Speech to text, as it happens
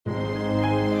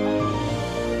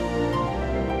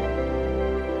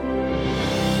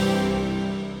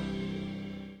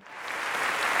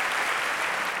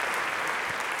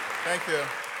Thank you.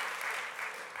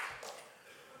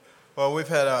 Well, we've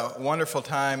had a wonderful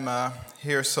time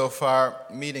here so far,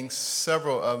 meeting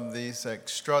several of these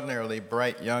extraordinarily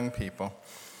bright young people.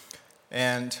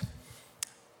 And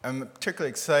I'm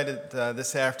particularly excited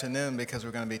this afternoon because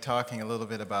we're going to be talking a little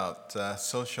bit about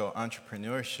social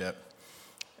entrepreneurship.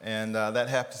 And that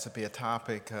happens to be a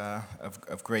topic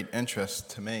of great interest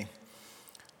to me.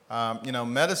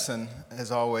 Medicine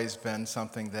has always been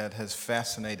something that has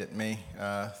fascinated me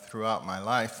throughout my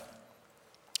life.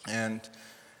 And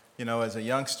as a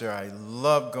youngster, I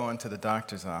loved going to the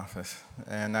doctor's office.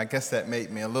 And I guess that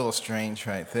made me a little strange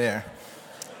right there.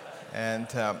 And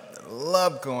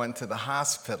loved going to the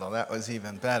hospital. That was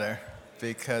even better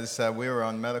because we were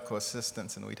on medical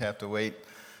assistance and we'd have to wait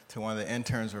till one of the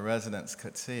interns or residents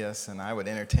could see us. And I would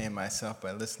entertain myself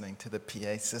by listening to the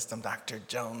PA system, Dr.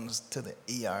 Jones to the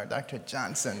ER, Dr.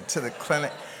 Johnson to the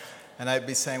clinic. And I'd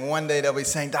be saying, one day they'll be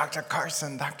saying, Dr.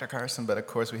 Carson, Dr. Carson. But of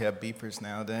course we have beepers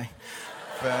nowadays.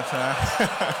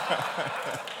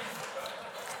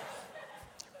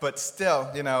 But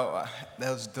still,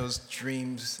 those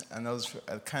dreams and those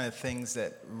kind of things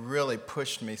that really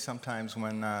pushed me sometimes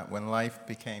when life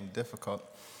became difficult.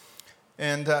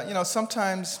 And,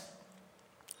 sometimes,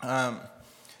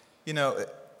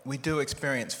 we do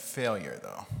experience failure,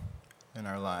 though, in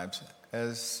our lives,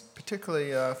 as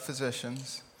particularly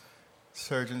physicians,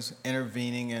 surgeons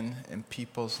intervening in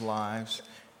people's lives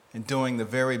and doing the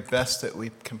very best that we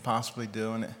can possibly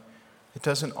do, and it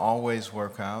doesn't always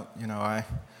work out. I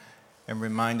am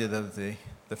reminded of the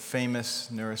famous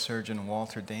neurosurgeon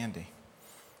Walter Dandy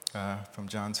from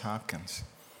Johns Hopkins.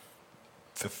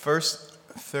 The first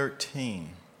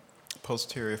 13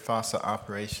 posterior fossa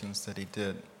operations that he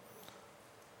did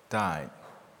died.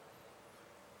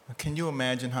 Can you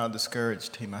imagine how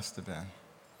discouraged he must have been?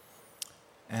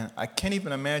 And I can't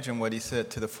even imagine what he said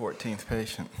to the 14th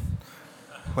patient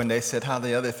when they said how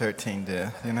the other 13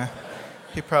 did,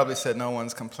 He probably said no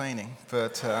one's complaining,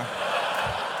 but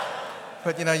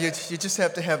you just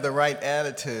have to have the right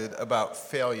attitude about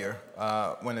failure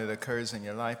when it occurs in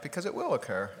your life, because it will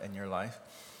occur in your life.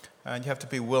 And you have to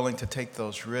be willing to take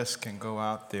those risks and go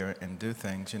out there and do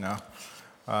things,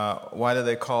 Why do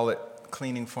they call it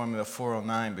cleaning formula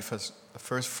 409? Because the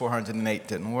first 408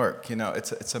 didn't work.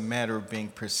 It's a matter of being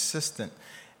persistent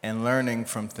and learning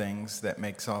from things that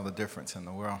makes all the difference in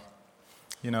the world.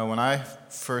 When I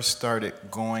first started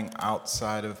going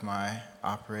outside of my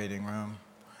operating room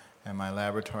and my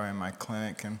laboratory and my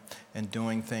clinic and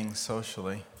doing things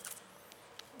socially,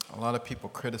 a lot of people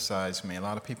criticized me, a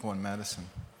lot of people in medicine.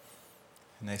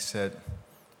 And they said,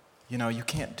 you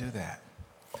can't do that.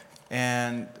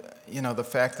 And, the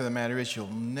fact of the matter is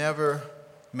you'll never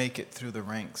make it through the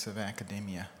ranks of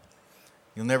academia.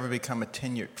 You'll never become a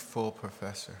tenured full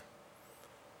professor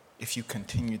if you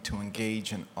continue to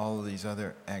engage in all of these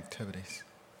other activities.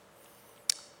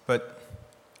 But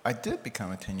I did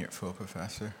become a tenured full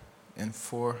professor in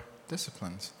 4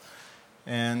 disciplines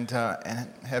and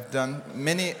have done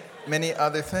many, many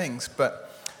other things. But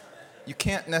you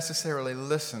can't necessarily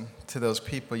listen to those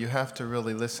people. You have to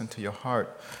really listen to your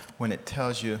heart when it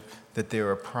tells you that there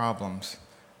are problems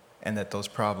and that those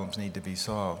problems need to be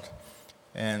solved.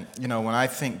 And, when I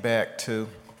think back to,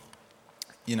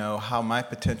 how my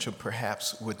potential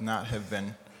perhaps would not have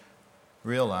been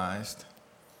realized,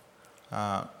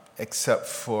 except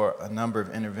for a number of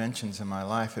interventions in my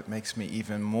life, it makes me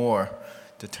even more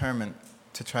determined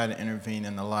to try to intervene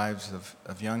in the lives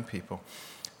of young people.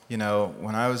 When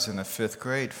I was in the 5th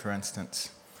grade, for instance,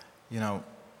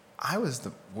 I was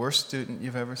the worst student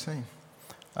you've ever seen.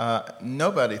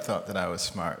 Nobody thought that I was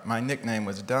smart. My nickname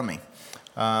was Dummy.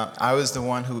 I was the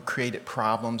one who created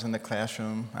problems in the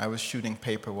classroom. I was shooting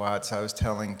paper wads. I was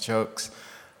telling jokes.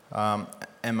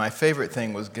 And my favorite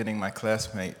thing was getting my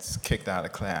classmates kicked out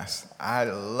of class. I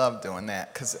loved doing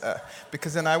that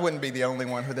because then I wouldn't be the only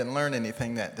one who didn't learn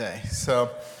anything that day. So,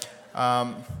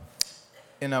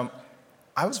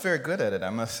 I was very good at it, I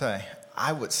must say.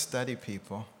 I would study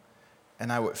people,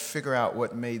 and I would figure out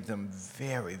what made them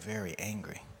very, very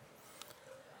angry.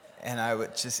 And I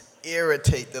would just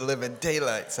irritate the living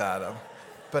daylights out of them.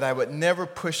 But I would never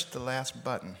push the last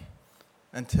button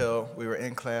until we were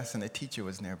in class and the teacher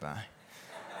was nearby.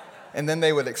 And then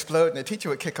they would explode and the teacher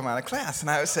would kick them out of class. And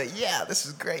I would say, yeah, this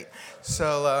is great.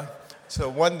 So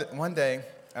one day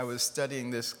I was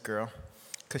studying this girl,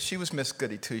 because she was Miss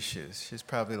Goody Two-Shoes. She's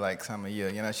probably like some of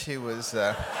you. She was,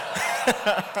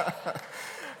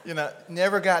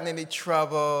 never got in any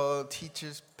trouble,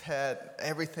 teacher's pet,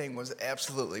 everything was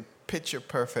absolutely picture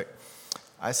perfect.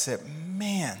 I said,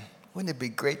 man, wouldn't it be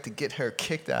great to get her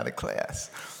kicked out of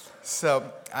class? So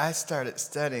I started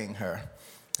studying her.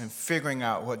 and figuring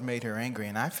out what made her angry.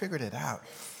 And I figured it out.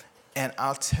 And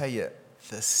I'll tell you,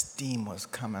 the steam was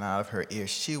coming out of her ears.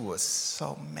 She was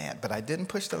so mad. But I didn't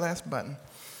push the last button.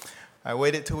 I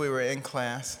waited till we were in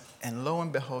class. And lo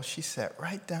and behold, she sat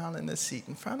right down in the seat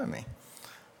in front of me.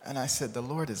 And I said, the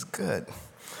Lord is good.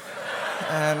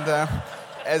 And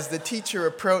as the teacher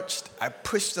approached, I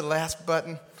pushed the last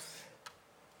button.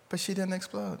 But she didn't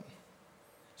explode.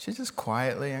 She just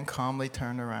quietly and calmly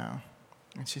turned around.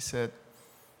 And she said,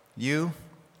 you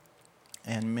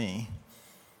and me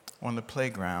on the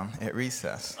playground at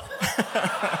recess.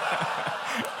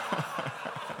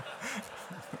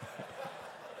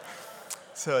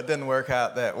 So it didn't work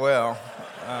out that well.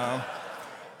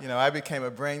 I became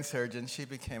a brain surgeon. She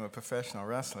became a professional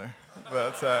wrestler.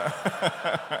 But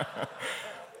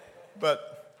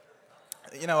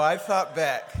I thought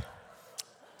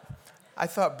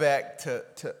back to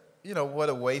what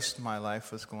a waste my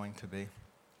life was going to be,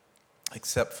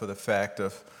 except for the fact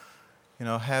of,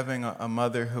 having a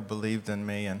mother who believed in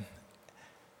me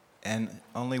and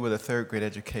only with a third grade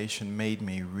education made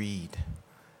me read.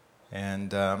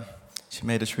 And she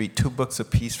made us read 2 books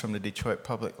apiece from the Detroit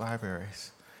Public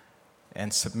Libraries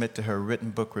and submit to her written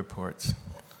book reports,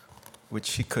 which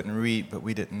she couldn't read, but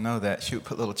we didn't know that. She would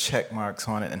put little check marks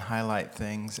on it and highlight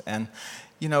things. And,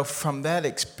 from that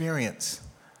experience,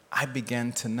 I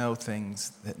began to know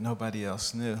things that nobody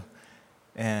else knew.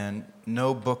 And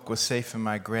no book was safe in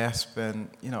my grasp. And,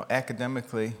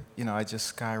 academically, I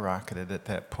just skyrocketed at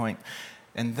that point.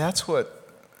 And that's what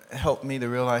helped me to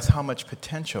realize how much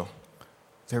potential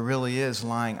there really is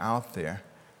lying out there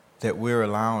that we're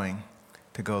allowing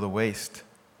to go to waste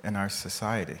in our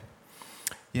society.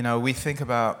 We think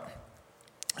about,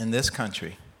 in this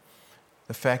country,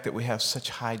 the fact that we have such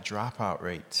high dropout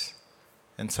rates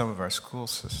in some of our school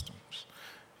systems.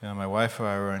 My wife and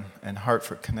I were in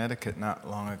Hartford, Connecticut not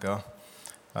long ago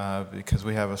because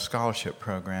we have a scholarship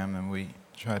program and we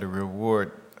try to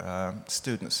reward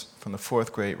students from the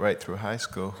 4th grade right through high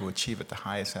school who achieve at the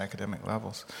highest academic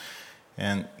levels.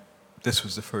 And this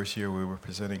was the first year we were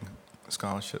presenting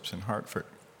scholarships in Hartford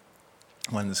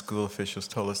when the school officials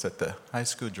told us that the high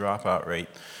school dropout rate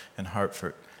in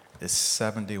Hartford is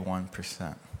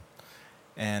 71%.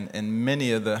 And in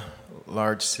many of the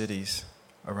large cities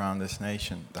around this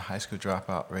nation, the high school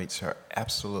dropout rates are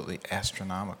absolutely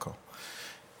astronomical.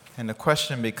 And the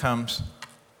question becomes,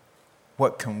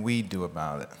 what can we do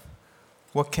about it?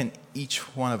 What can each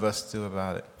one of us do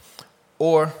about it?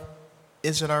 Or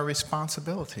is it our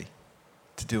responsibility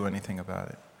to do anything about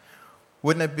it?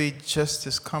 Wouldn't it be just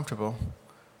as comfortable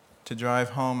to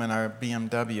drive home in our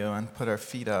BMW and put our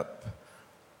feet up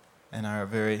in our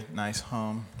very nice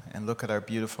home and look at our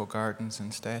beautiful gardens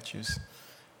and statues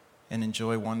and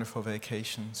enjoy wonderful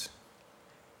vacations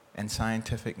and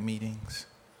scientific meetings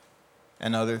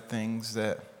and other things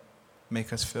that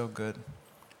make us feel good?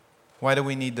 Why do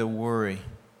we need to worry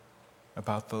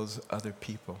about those other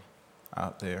people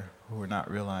out there who are not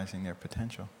realizing their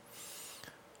potential?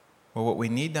 Well, what we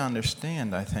need to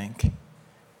understand, I think,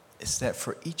 is that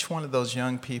for each one of those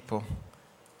young people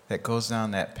that goes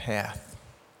down that path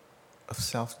of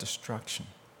self-destruction,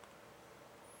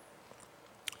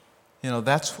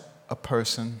 that's a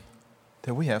person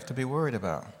that we have to be worried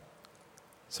about.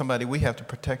 Somebody we have to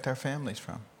protect our families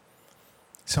from.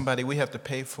 Somebody we have to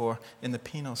pay for in the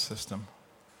penal system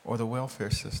or the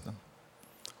welfare system.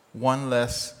 One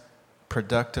less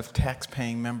productive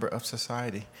tax-paying member of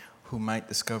society who might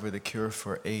discover the cure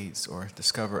for AIDS or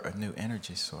discover a new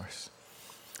energy source.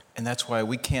 And that's why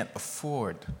we can't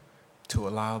afford to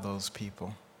allow those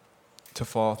people to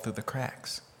fall through the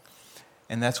cracks.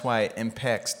 And that's why it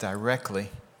impacts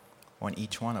directly on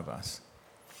each one of us.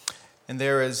 And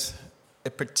there is a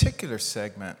particular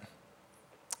segment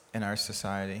in our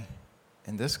society,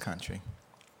 in this country,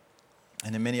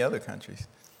 and in many other countries,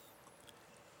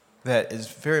 that is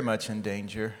very much in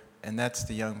danger, and that's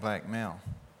the young black male.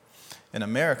 In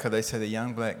America, they say the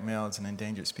young black male is an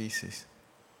endangered species.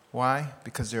 Why?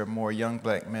 Because there are more young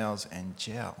black males in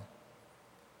jail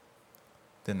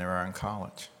than there are in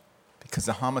college. Because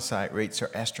the homicide rates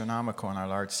are astronomical in our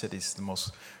large cities, the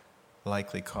most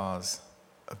likely cause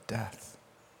of death.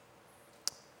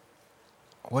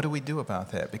 What do we do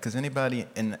about that? Because anybody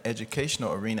in the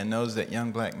educational arena knows that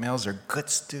young black males are good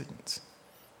students.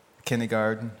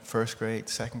 Kindergarten, 1st grade,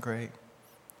 2nd grade,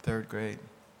 3rd grade.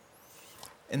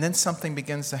 And then something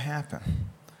begins to happen.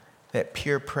 That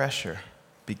peer pressure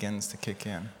begins to kick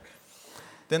in.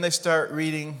 Then they start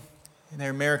reading in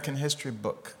their American history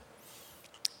book.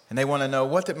 And they want to know,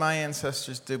 what did my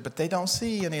ancestors do? But they don't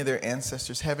see any of their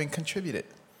ancestors having contributed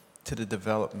to the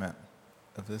development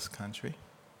of this country.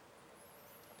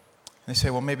 And they say,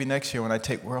 well, maybe next year when I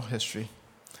take world history.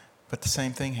 But the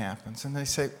same thing happens. And they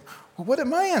say, well, what did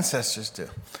my ancestors do?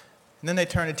 And then they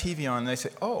turn the TV on and they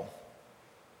say, oh,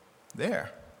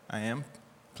 there I am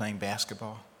playing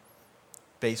basketball,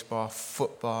 baseball,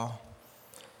 football,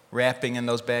 rapping in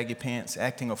those baggy pants,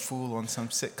 acting a fool on some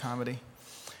sick comedy.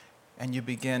 And you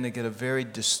begin to get a very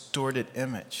distorted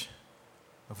image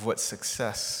of what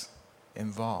success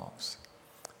involves.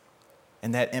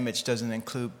 And that image doesn't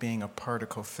include being a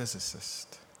particle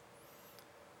physicist.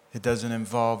 It doesn't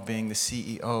involve being the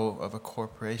CEO of a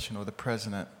corporation or the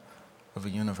president of a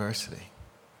university.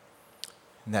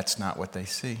 And that's not what they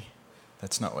see.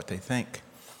 That's not what they think.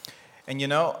 And you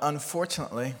know,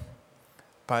 unfortunately,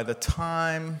 by the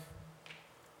time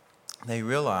they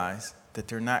realize that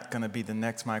they're not going to be the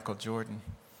next Michael Jordan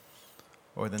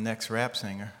or the next rap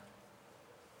singer,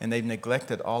 and they've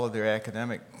neglected all of their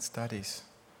academic studies,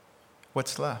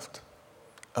 what's left?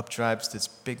 Up drives this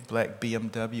big black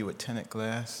BMW with tinted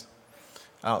glass.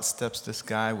 Out steps this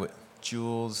guy with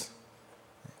jewels,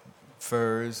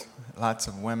 furs, lots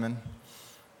of women.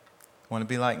 Want to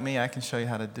be like me? I can show you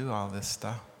how to do all this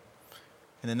stuff.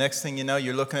 And the next thing you know,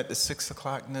 you're looking at the 6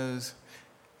 o'clock news,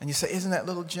 and you say, isn't that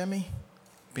little Jimmy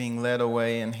being led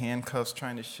away in handcuffs,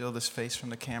 trying to shield his face from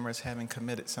the cameras, having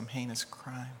committed some heinous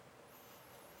crime?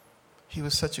 He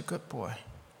was such a good boy.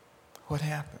 What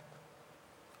happened?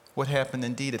 What happened?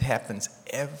 Indeed, it happens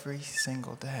every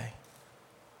single day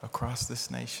across this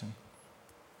nation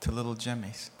to little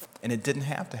Jimmys. And it didn't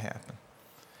have to happen,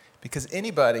 because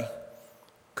anybody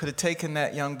could have taken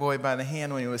that young boy by the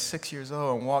hand when he was 6 years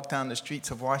old and walked down the streets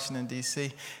of Washington,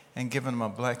 D.C., and given him a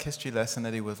black history lesson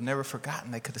that he would have never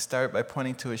forgotten. They could have started by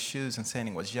pointing to his shoes and saying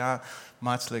it was Jan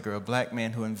Matzliger, a black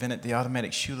man who invented the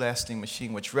automatic shoe lasting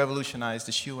machine, which revolutionized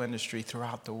the shoe industry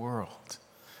throughout the world.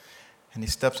 And he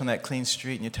steps on that clean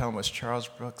street and you tell him it was Charles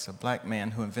Brooks, a black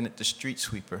man who invented the street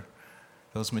sweeper,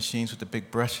 those machines with the big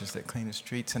brushes that clean the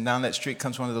streets. And down that street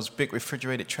comes one of those big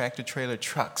refrigerated tractor-trailer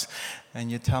trucks.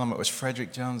 And you tell them it was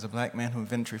Frederick Jones, a black man who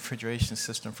invented the refrigeration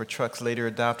system for trucks, later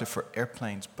adopted for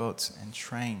airplanes, boats, and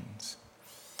trains.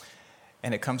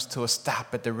 And it comes to a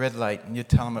stop at the red light, and you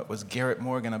tell them it was Garrett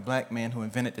Morgan, a black man who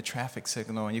invented the traffic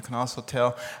signal. And you can also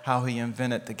tell how he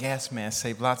invented the gas mask,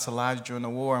 saved lots of lives during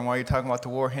the war. And while you're talking about the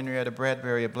war, Henrietta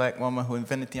Bradbury, a black woman who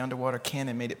invented the underwater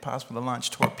cannon, made it possible to launch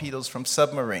torpedoes from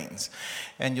submarines.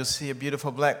 And you'll see a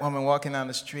beautiful black woman walking down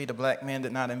the street. A black man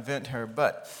did not invent her,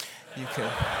 but you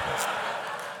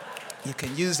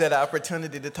can use that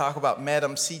opportunity to talk about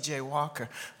Madam C.J. Walker,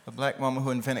 a black woman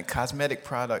who invented cosmetic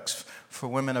products for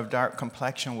women of dark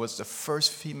complexion, was the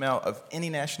first female of any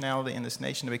nationality in this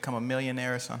nation to become a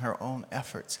millionaire on her own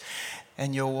efforts.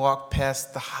 And you'll walk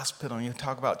past the hospital and you'll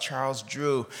talk about Charles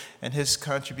Drew and his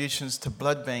contributions to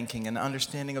blood banking and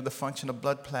understanding of the function of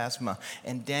blood plasma.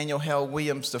 And Daniel Hale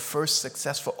Williams, the first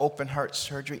successful open heart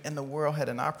surgery in the world, had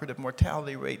an operative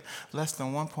mortality rate less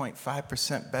than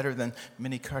 1.5% better than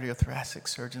many cardiothoracic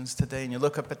surgeons today. And you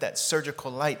look up at that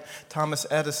surgical light, Thomas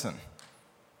Edison.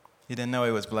 You didn't know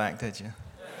he was black, did you?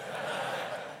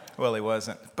 Well, he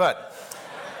wasn't. But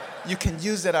you can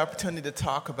use that opportunity to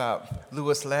talk about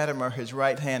Lewis Latimer, his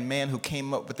right-hand man who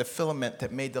came up with the filament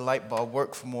that made the light bulb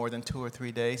work for more than 2 or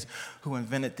 3 days, who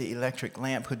invented the electric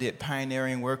lamp, who did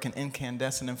pioneering work in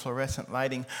incandescent and fluorescent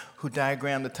lighting, who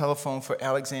diagrammed the telephone for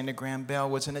Alexander Graham Bell,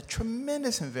 was a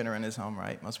tremendous inventor in his own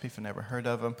right. Most people never heard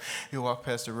of him. You walk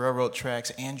past the railroad tracks,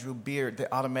 Andrew Beard,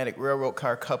 the automatic railroad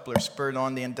car coupler, spurred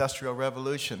on the Industrial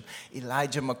Revolution.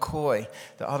 Elijah McCoy,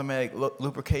 the automatic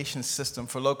lubrication system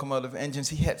for locomotive engines.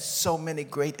 He had so many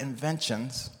great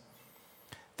inventions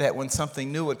that when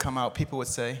something new would come out, people would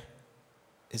say,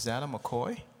 is that a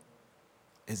McCoy?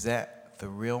 Is that the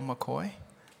real McCoy?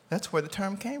 That's where the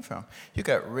term came from. You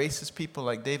got racist people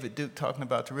like David Duke talking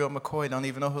about the real McCoy, don't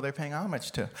even know who they're paying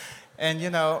homage to. And you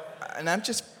know, and I'm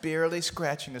just barely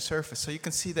scratching the surface. So you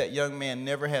can see that young man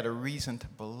never had a reason to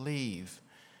believe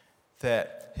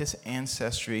that his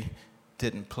ancestry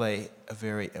didn't play a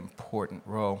very important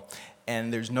role.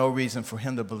 And there's no reason for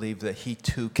him to believe that he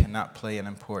too cannot play an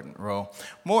important role.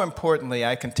 More importantly,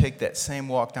 I can take that same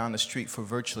walk down the street for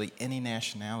virtually any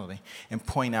nationality and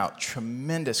point out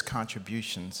tremendous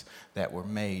contributions that were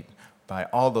made by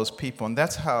all those people. And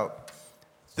that's how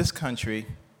this country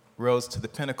rose to the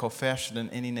pinnacle faster than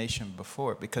any nation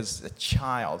before, because it's a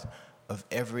child of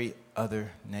every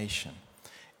other nation.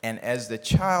 And as the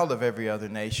child of every other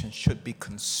nation, should be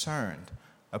concerned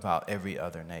about every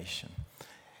other nation.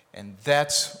 And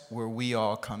that's where we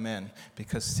all come in,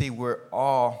 because, see, we're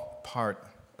all part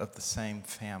of the same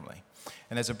family.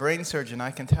 And as a brain surgeon,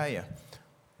 I can tell you,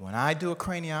 when I do a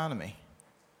craniotomy,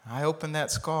 I open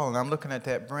that skull and I'm looking at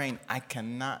that brain. I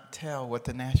cannot tell what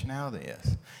the nationality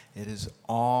is. It is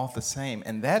all the same.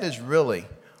 And that is really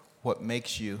what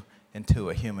makes you into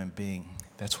a human being.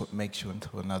 That's what makes you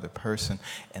into another person.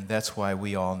 And that's why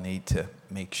we all need to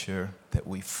make sure that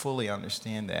we fully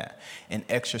understand that and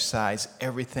exercise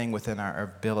everything within our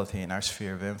ability and our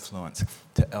sphere of influence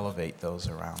to elevate those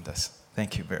around us.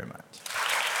 Thank you very much.